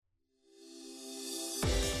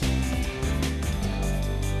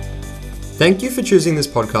Thank you for choosing this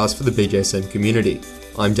podcast for the BJSM community.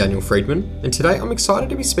 I'm Daniel Friedman, and today I'm excited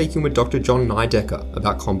to be speaking with Dr. John Nidecker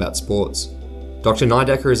about combat sports. Dr.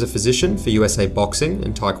 Nidecker is a physician for USA Boxing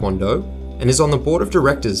and Taekwondo, and is on the board of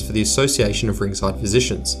directors for the Association of Ringside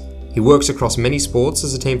Physicians. He works across many sports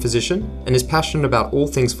as a team physician, and is passionate about all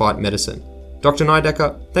things fight medicine. Dr.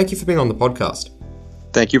 Nidecker, thank you for being on the podcast.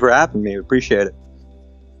 Thank you for having me. Appreciate it.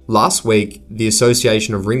 Last week, the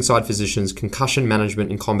Association of Ringside Physicians Concussion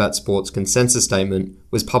Management in Combat Sports Consensus Statement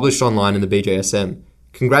was published online in the BJSM.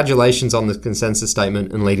 Congratulations on the consensus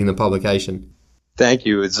statement and leading the publication. Thank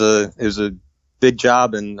you. It was a big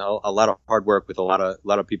job and a lot of hard work with a lot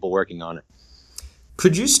of people working on it.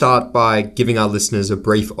 Could you start by giving our listeners a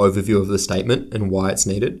brief overview of the statement and why it's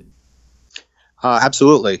needed?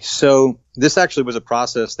 Absolutely. So this actually was a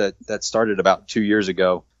process that started about 2 years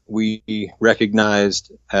ago. We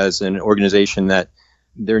recognized as an organization that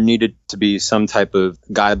there needed to be some type of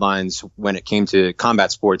guidelines when it came to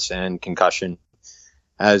combat sports and concussion.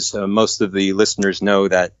 As most of the listeners know,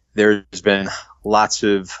 that there's been lots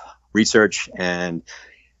of research and,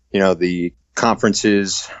 the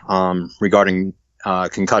conferences regarding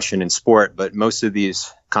concussion in sport, but most of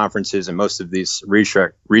these conferences and most of this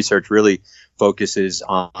research really focuses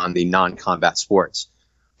on the non-combat sports.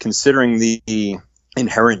 Considering the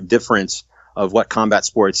inherent difference of what combat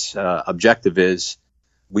sports objective is,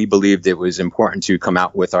 we believed it was important to come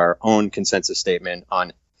out with our own consensus statement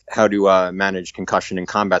on how to manage concussion in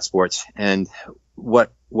combat sports. And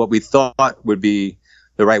what we thought would be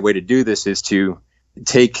the right way to do this is to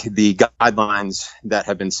take the guidelines that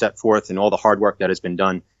have been set forth and all the hard work that has been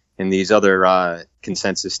done in these other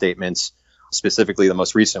consensus statements, specifically the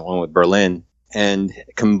most recent one with Berlin, and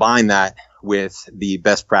combine that with the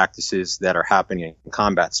best practices that are happening in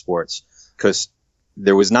combat sports, because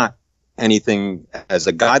there was not anything as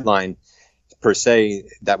a guideline per se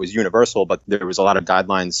that was universal, but there was a lot of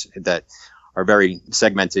guidelines that are very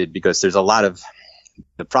segmented, because there's a lot of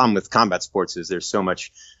the problem with combat sports is there's so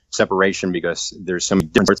much separation because there's so many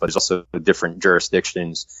different sports, but there's also different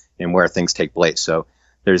jurisdictions in where things take place. So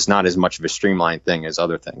there's not as much of a streamlined thing as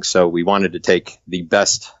other things. So we wanted to take the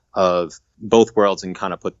best of both worlds and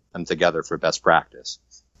kind of put them together for best practice.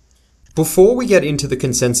 Before we get into the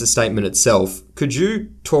consensus statement itself, could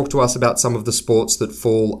you talk to us about some of the sports that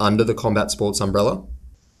fall under the combat sports umbrella?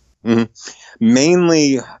 Mm-hmm.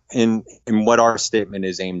 Mainly in what our statement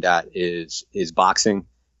is aimed at is boxing,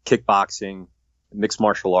 kickboxing, mixed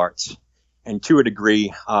martial arts, and to a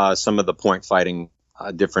degree, some of the point fighting,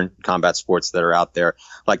 different combat sports that are out there,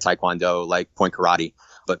 like Taekwondo, like point karate.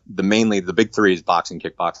 But the big three is boxing,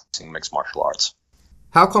 kickboxing, mixed martial arts.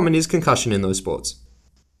 How common is concussion in those sports?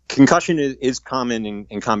 Concussion is common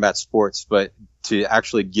in combat sports, but to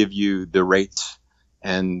actually give you the rates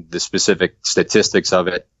and the specific statistics of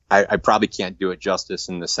it, I probably can't do it justice,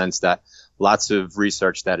 in the sense that lots of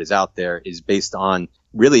research that is out there is based on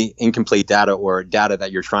really incomplete data, or data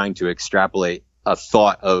that you're trying to extrapolate a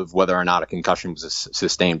thought of whether or not a concussion was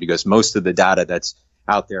sustained, because most of the data that's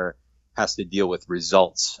out there has to deal with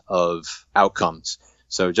results of outcomes.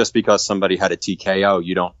 So just because somebody had a TKO,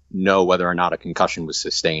 you don't know whether or not a concussion was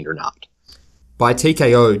sustained or not. By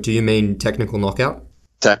TKO, do you mean technical knockout?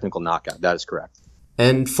 Technical knockout, that is correct.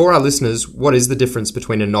 And for our listeners, what is the difference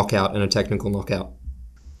between a knockout and a technical knockout?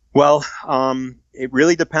 Well, it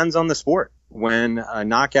really depends on the sport. When a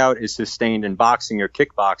knockout is sustained in boxing or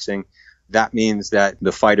kickboxing, that means that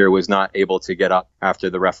the fighter was not able to get up after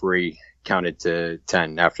the referee counted to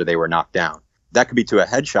 10 after they were knocked down. That could be to a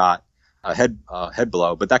headshot, a head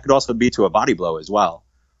blow, but that could also be to a body blow as well.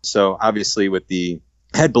 So obviously with the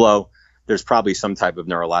head blow, there's probably some type of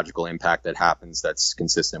neurological impact that happens that's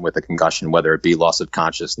consistent with a concussion, whether it be loss of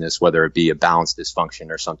consciousness, whether it be a balance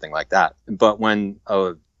dysfunction or something like that. But when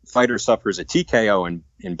a fighter suffers a TKO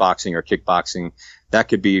in boxing or kickboxing, that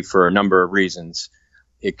could be for a number of reasons.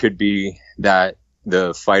 It could be that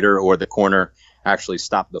the fighter or the corner actually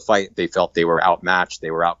stopped the fight. They felt they were outmatched, they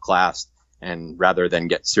were outclassed, and rather than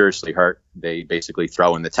get seriously hurt, they basically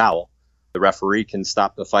throw in the towel. The referee can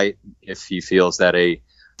stop the fight if he feels that a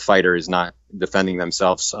fighter is not defending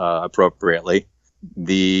themselves appropriately.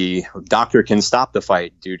 The doctor can stop the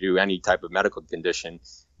fight due to any type of medical condition,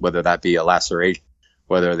 whether that be a laceration,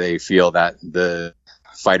 whether they feel that the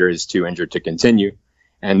fighter is too injured to continue.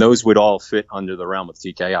 And those would all fit under the realm of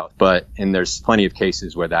TKO. And there's plenty of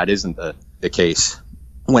cases where that isn't the case.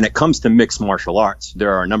 When it comes to mixed martial arts,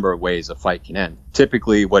 there are a number of ways a fight can end.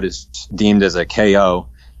 Typically, what is deemed as a KO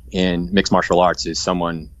in mixed martial arts is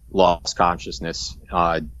someone lost consciousness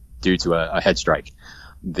due to a head strike.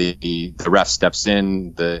 The ref steps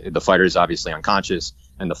in, the fighter is obviously unconscious,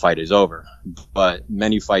 and the fight is over. But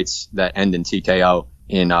many fights that end in TKO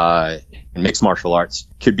in mixed martial arts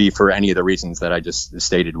could be for any of the reasons that I just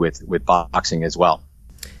stated with boxing as well.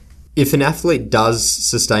 If an athlete does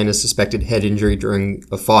sustain a suspected head injury during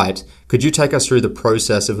a fight, could you take us through the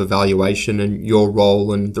process of evaluation and your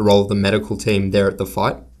role and the role of the medical team there at the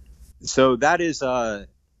fight? So that's a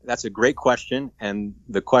great question, and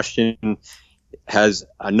the question has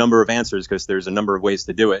a number of answers because there's a number of ways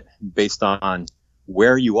to do it based on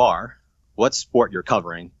where you are, what sport you're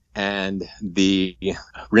covering, and the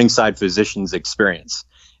ringside physician's experience,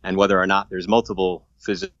 and whether or not there's multiple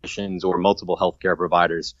physicians or multiple healthcare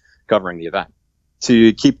providers covering the event.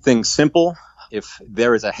 To keep things simple, if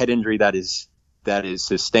there is a head injury that is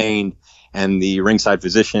sustained and the ringside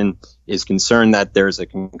physician is concerned that there's a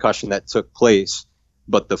concussion that took place,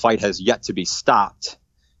 but the fight has yet to be stopped,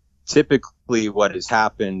 typically what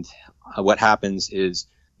happens is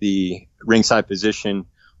the ringside physician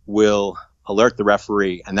will alert the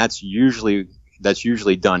referee, and that's usually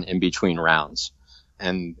done in between rounds.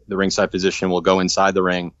 And the ringside physician will go inside the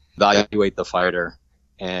ring, evaluate the fighter,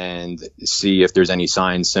 and see if there's any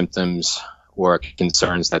signs, symptoms, or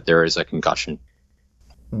concerns that there is a concussion.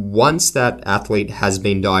 Once that athlete has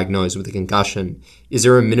been diagnosed with a concussion, is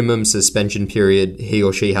there a minimum suspension period he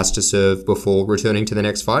or she has to serve before returning to the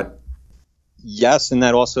next fight? Yes, and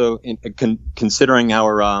that also, considering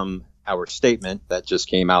our statement that just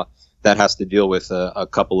came out, that has to deal with a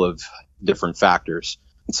couple of different factors.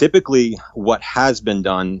 Typically, what has been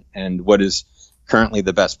done and what is currently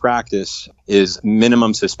the best practice is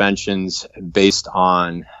minimum suspensions based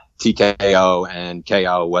on TKO and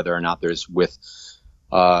KO, whether or not there's with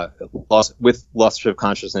loss of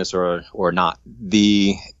consciousness or not.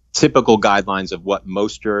 The typical guidelines of what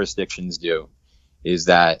most jurisdictions do is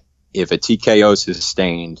that if a TKO is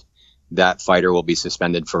sustained, that fighter will be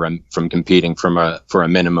suspended from competing for a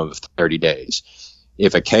minimum of 30 days.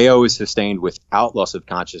 If a KO is sustained without loss of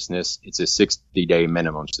consciousness, it's a 60-day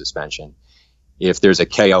minimum suspension. If there's a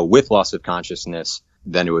KO with loss of consciousness,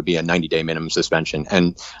 then it would be a 90-day minimum suspension.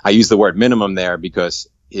 And I use the word minimum there because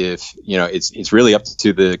it's really up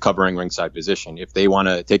to the covering ringside physician. If they want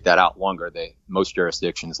to take that out longer, most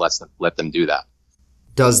jurisdictions let them do that.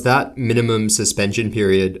 Does that minimum suspension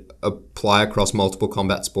period apply across multiple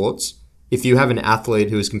combat sports? If you have an athlete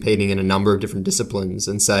who is competing in a number of different disciplines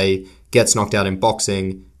and, say, gets knocked out in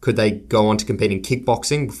boxing, could they go on to compete in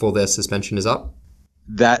kickboxing before their suspension is up?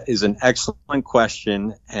 That is an excellent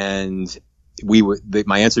question, and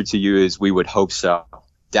my answer to you is we would hope so.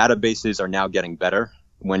 Databases are now getting better.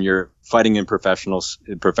 When you're fighting in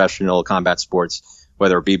professional combat sports,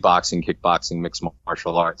 whether it be boxing, kickboxing, mixed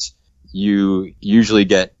martial arts, you usually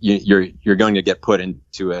you're going to get put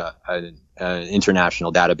into an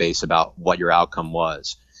international database about what your outcome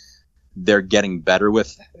was. They're getting better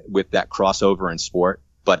with that crossover in sport,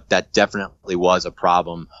 but that definitely was a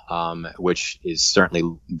problem, which is certainly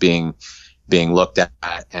being looked at,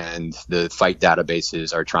 and the fight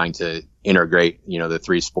databases are trying to integrate, the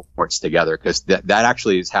three sports together, because that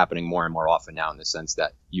actually is happening more and more often now, in the sense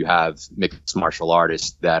that you have mixed martial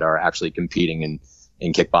artists that are actually competing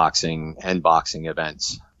in kickboxing and boxing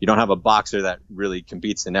events. You don't have a boxer that really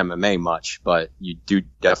competes in MMA much, but you do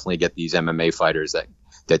definitely get these MMA fighters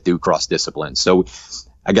that do cross disciplines. So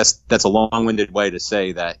I guess that's a long-winded way to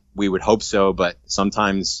say that we would hope so, but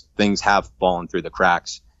sometimes things have fallen through the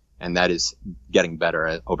cracks, and that is getting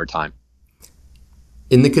better over time.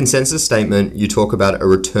 In the consensus statement, you talk about a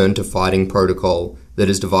return to fighting protocol that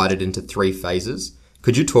is divided into 3 phases.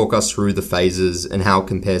 Could you talk us through the phases and how it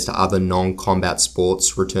compares to other non-combat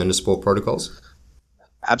sports return to sport protocols?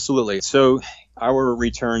 Absolutely. So our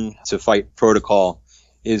return to fight protocol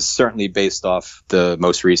is certainly based off the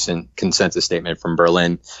most recent consensus statement from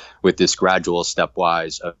Berlin, with this gradual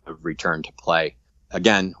stepwise of return to play.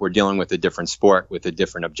 Again, we're dealing with a different sport with a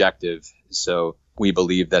different objective. So we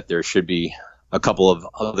believe that there should be a couple of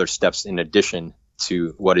other steps in addition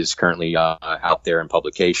to what is currently out there in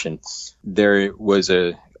publication. There was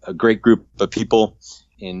a great group of people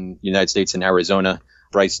in the United States and Arizona.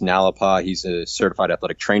 Bryce Nalapa, he's a certified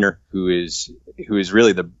athletic trainer who is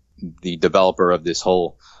really the developer of this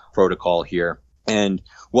whole protocol here. And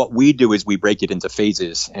what we do is we break it into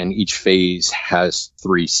phases, and each phase has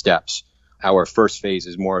 3 steps. Our first phase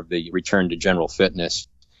is more of the return to general fitness.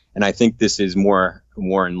 And I think this is more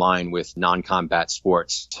in line with non-combat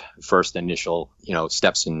sports, first initial,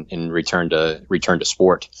 steps in return to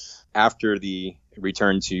sport. After the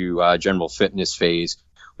return to general fitness phase,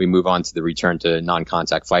 we move on to the return to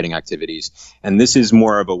non-contact fighting activities. And this is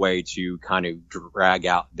more of a way to kind of drag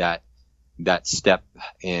out that that step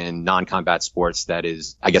in non-combat sports that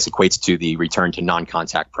is, I guess, equates to the return to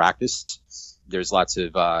non-contact practice. There's lots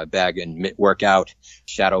of bag and mitt workout,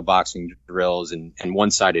 shadow boxing drills, and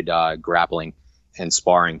one-sided grappling and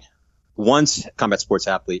sparring. Once a combat sports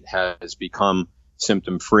athlete has become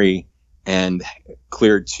symptom-free and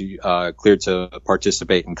cleared to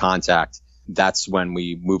participate in contact, that's when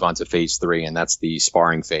we move on to phase 3, and that's the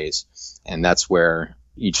sparring phase. And that's where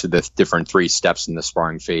each of the different 3 steps in the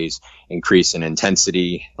sparring phase increase in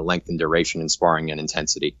intensity, length and duration in sparring and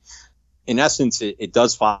intensity. In essence, it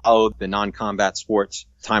does follow the non-combat sports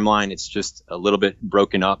timeline. It's just a little bit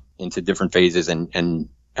broken up into different phases and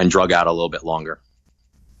drug out a little bit longer.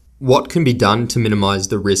 What can be done to minimize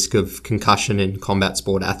the risk of concussion in combat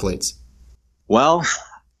sport athletes? Well,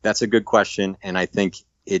 that's a good question, and I think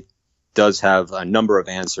it does have a number of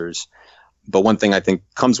answers. But one thing I think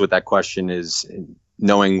comes with that question is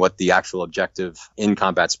knowing what the actual objective in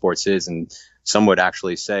combat sports is. And some would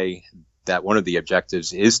actually say that one of the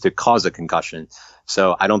objectives is to cause a concussion.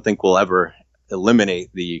 So I don't think we'll ever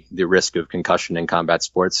eliminate the risk of concussion in combat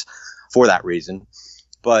sports for that reason.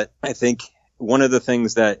 But I think one of the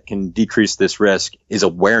things that can decrease this risk is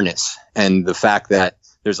awareness, and the fact that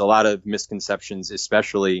there's a lot of misconceptions,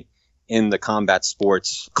 especially in the combat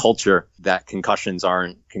sports culture, that concussions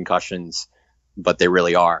aren't concussions, but they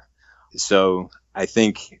really are. So I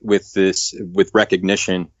think with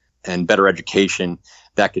recognition and better education,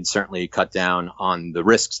 that could certainly cut down on the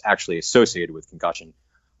risks actually associated with concussion.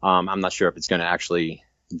 I'm not sure if it's going to actually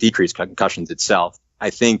decrease concussions itself.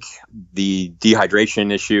 I think the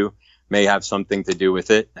dehydration issue may have something to do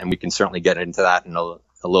with it, and we can certainly get into that in a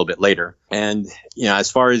little bit later. And,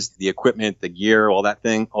 as far as the equipment, the gear,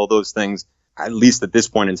 all those things, at least at this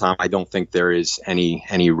point in time, I don't think there is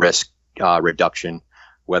any risk reduction,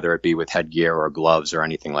 whether it be with headgear or gloves or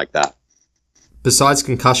anything like that. Besides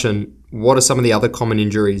concussion, what are some of the other common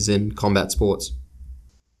injuries in combat sports?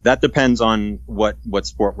 That depends on what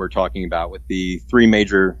sport we're talking about. With the 3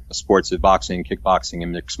 major sports of boxing, kickboxing,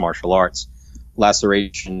 and mixed martial arts,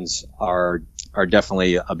 lacerations are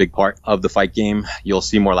definitely a big part of the fight game. You'll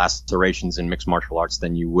see more lacerations in mixed martial arts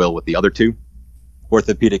than you will with the other 2.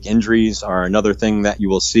 Orthopedic injuries are another thing that you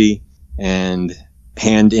will see, and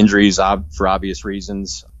hand injuries for obvious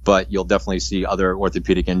reasons, but you'll definitely see other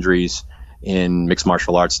orthopedic injuries in mixed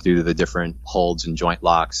martial arts due to the different holds and joint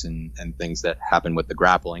locks and things that happen with the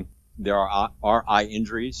grappling. There are eye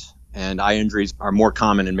injuries, and eye injuries are more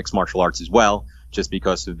common in mixed martial arts as well, just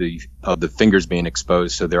because of the fingers being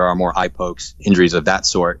exposed. So there are more eye pokes, injuries of that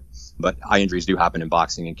sort. But eye injuries do happen in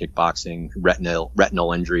boxing and kickboxing.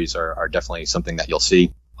 Retinal injuries are definitely something that you'll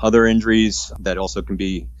see. Other injuries that also can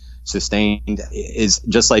be sustained is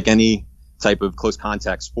just like any type of close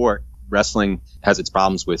contact sport. Wrestling has its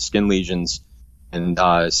problems with skin lesions and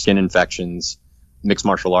skin infections. Mixed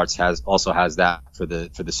martial arts also has that for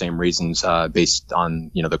the same reasons, based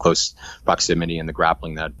on the close proximity and the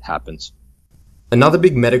grappling that happens. Another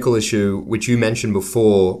big medical issue, which you mentioned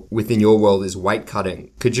before within your world, is weight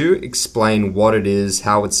cutting. Could you explain what it is,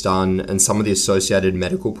 how it's done, and some of the associated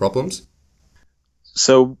medical problems?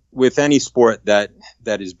 So with any sport that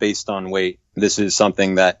is based on weight, this is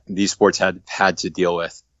something that these sports had to deal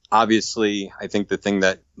with. Obviously, I think the thing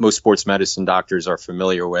that most sports medicine doctors are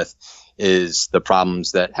familiar with is the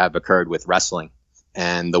problems that have occurred with wrestling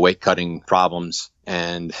and the weight cutting problems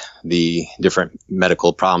and the different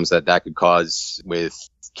medical problems that could cause with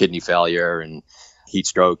kidney failure and heat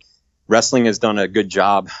stroke. Wrestling has done a good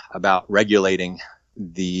job about regulating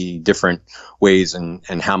the different ways and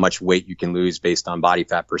how much weight you can lose based on body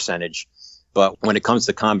fat percentage. But when it comes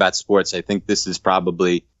to combat sports, I think this is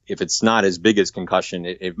probably, if it's not as big as concussion,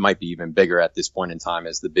 it might be even bigger at this point in time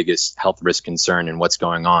as the biggest health risk concern in what's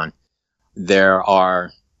going on. There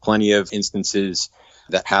are plenty of instances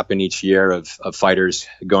that happen each year of fighters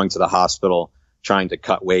going to the hospital, trying to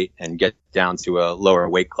cut weight and get down to a lower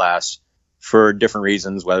weight class for different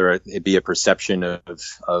reasons, whether it be a perception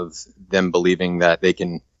of them believing that they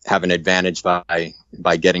can have an advantage by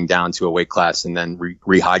getting down to a weight class and then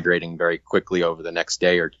rehydrating very quickly over the next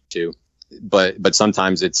day or two. But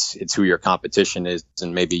sometimes it's who your competition is,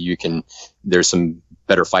 and maybe there's some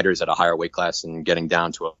better fighters at a higher weight class, and getting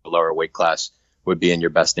down to a lower weight class would be in your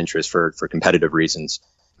best interest for competitive reasons.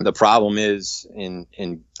 The problem is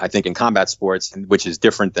I think in combat sports, which is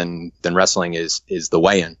different than wrestling, is the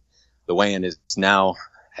weigh-in. The weigh-in is now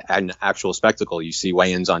an actual spectacle. You see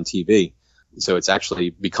weigh-ins on TV. So it's actually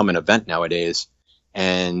become an event nowadays.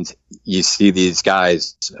 And you see these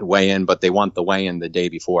guys weigh in, but they want the weigh-in the day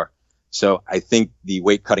before. So I think the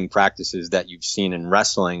weight cutting practices that you've seen in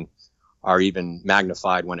wrestling are even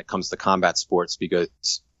magnified when it comes to combat sports, because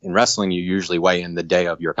In wrestling, you usually weigh in the day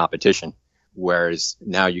of your competition, whereas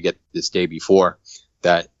now you get this day before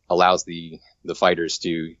that allows the fighters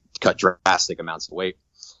to cut drastic amounts of weight.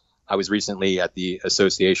 I was recently at the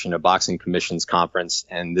Association of Boxing Commissions conference,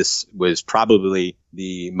 and this was probably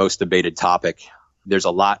the most debated topic. There's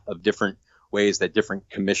a lot of different ways that different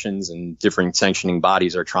commissions and different sanctioning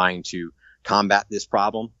bodies are trying to combat this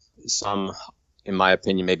problem. Some, in my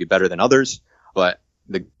opinion, may be better than others, but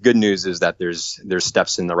the good news is that there's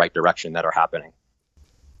steps in the right direction that are happening.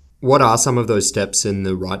 What are some of those steps in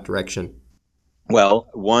the right direction? Well,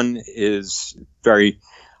 one is very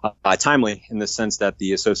timely in the sense that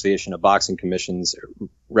the Association of Boxing Commissions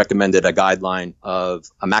recommended a guideline of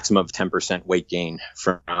a maximum of 10% weight gain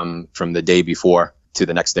from the day before to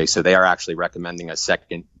the next day. So they are actually recommending a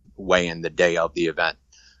second weigh-in the day of the event.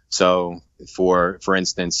 So for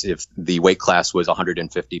instance, if the weight class was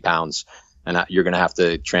 150 pounds, and you're going to have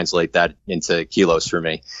to translate that into kilos for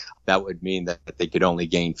me, that would mean that they could only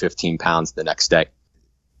gain 15 pounds the next day.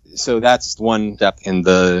 So that's one step in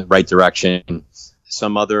the right direction.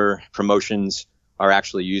 Some other promotions are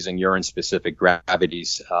actually using urine-specific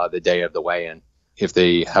gravities the day of the weigh-in. If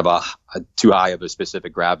they have a too high of a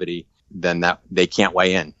specific gravity, then that they can't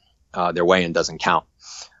weigh in. Their weigh-in doesn't count.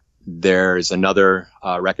 There's another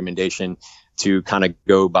recommendation to kind of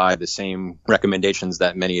go by the same recommendations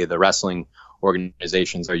that many of the wrestling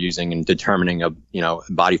organizations are using in determining a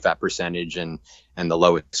body fat percentage and the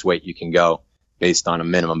lowest weight you can go based on a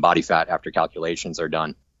minimum body fat after calculations are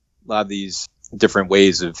done. A lot of these different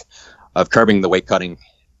ways of curbing the weight cutting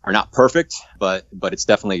are not perfect, but it's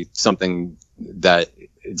definitely something that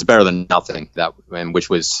it's better than nothing,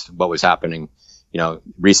 which was what was happening,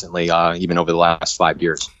 recently, even over the last 5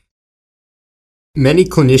 years. Many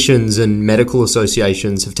clinicians and medical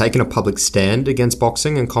associations have taken a public stand against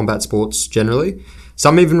boxing and combat sports generally.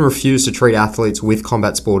 Some even refuse to treat athletes with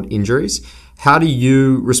combat sport injuries. How do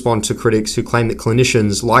you respond to critics who claim that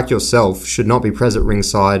clinicians like yourself should not be present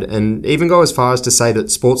ringside and even go as far as to say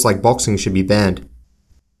that sports like boxing should be banned?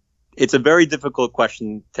 It's a very difficult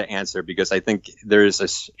question to answer because I think there is a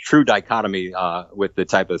true dichotomy with the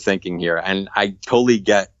type of thinking here. And I totally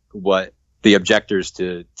get what the objectors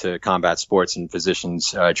to combat sports and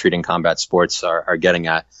physicians treating combat sports are getting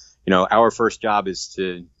at. Our first job is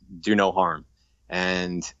to do no harm.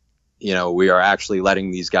 And, we are actually letting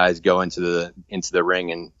these guys go into the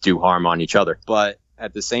ring and do harm on each other. But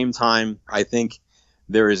at the same time, I think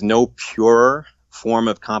there is no pure form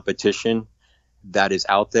of competition that is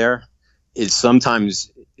out there. It's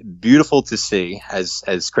sometimes beautiful to see,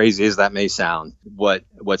 as crazy as that may sound, what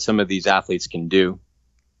some of these athletes can do.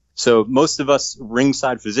 So most of us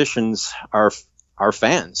ringside physicians are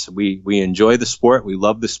fans. We enjoy the sport. We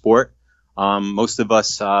love the sport. Most of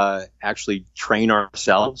us actually train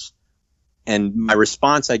ourselves. And my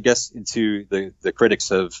response, I guess, to the critics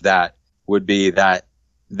of that would be that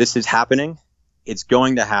this is happening. It's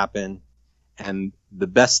going to happen. And the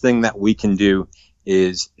best thing that we can do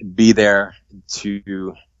is be there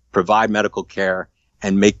to provide medical care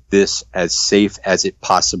and make this as safe as it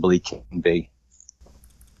possibly can be.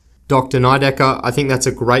 Dr. Nidecker, I think that's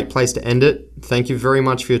a great place to end it. Thank you very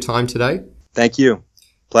much for your time today. Thank you.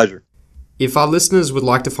 Pleasure. If our listeners would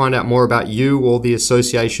like to find out more about you or the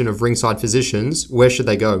Association of Ringside Physicians, where should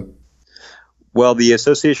they go? Well, the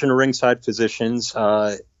Association of Ringside Physicians,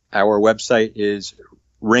 our website is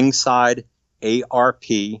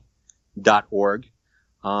ringsidearp.org.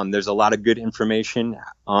 There's a lot of good information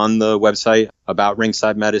on the website about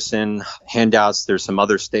ringside medicine, handouts. There's some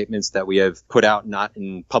other statements that we have put out, not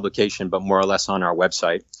in publication, but more or less on our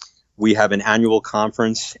website. We have an annual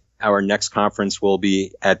conference. Our next conference will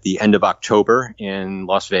be at the end of October in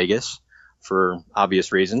Las Vegas for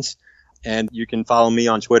obvious reasons. And you can follow me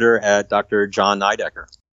on Twitter at Dr. John Nidecker.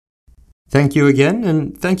 Thank you again,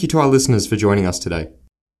 and thank you to our listeners for joining us today.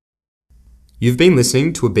 You've been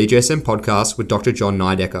listening to a BJSM podcast with Dr. John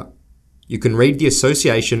Nidecker. You can read the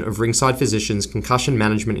Association of Ringside Physicians Concussion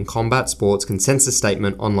Management in Combat Sports consensus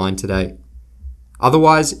statement online today.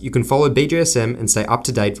 Otherwise, you can follow BJSM and stay up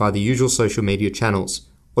to date via the usual social media channels,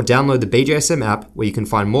 or download the BJSM app where you can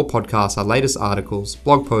find more podcasts, our latest articles,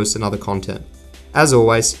 blog posts, and other content. As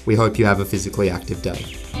always, we hope you have a physically active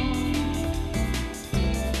day.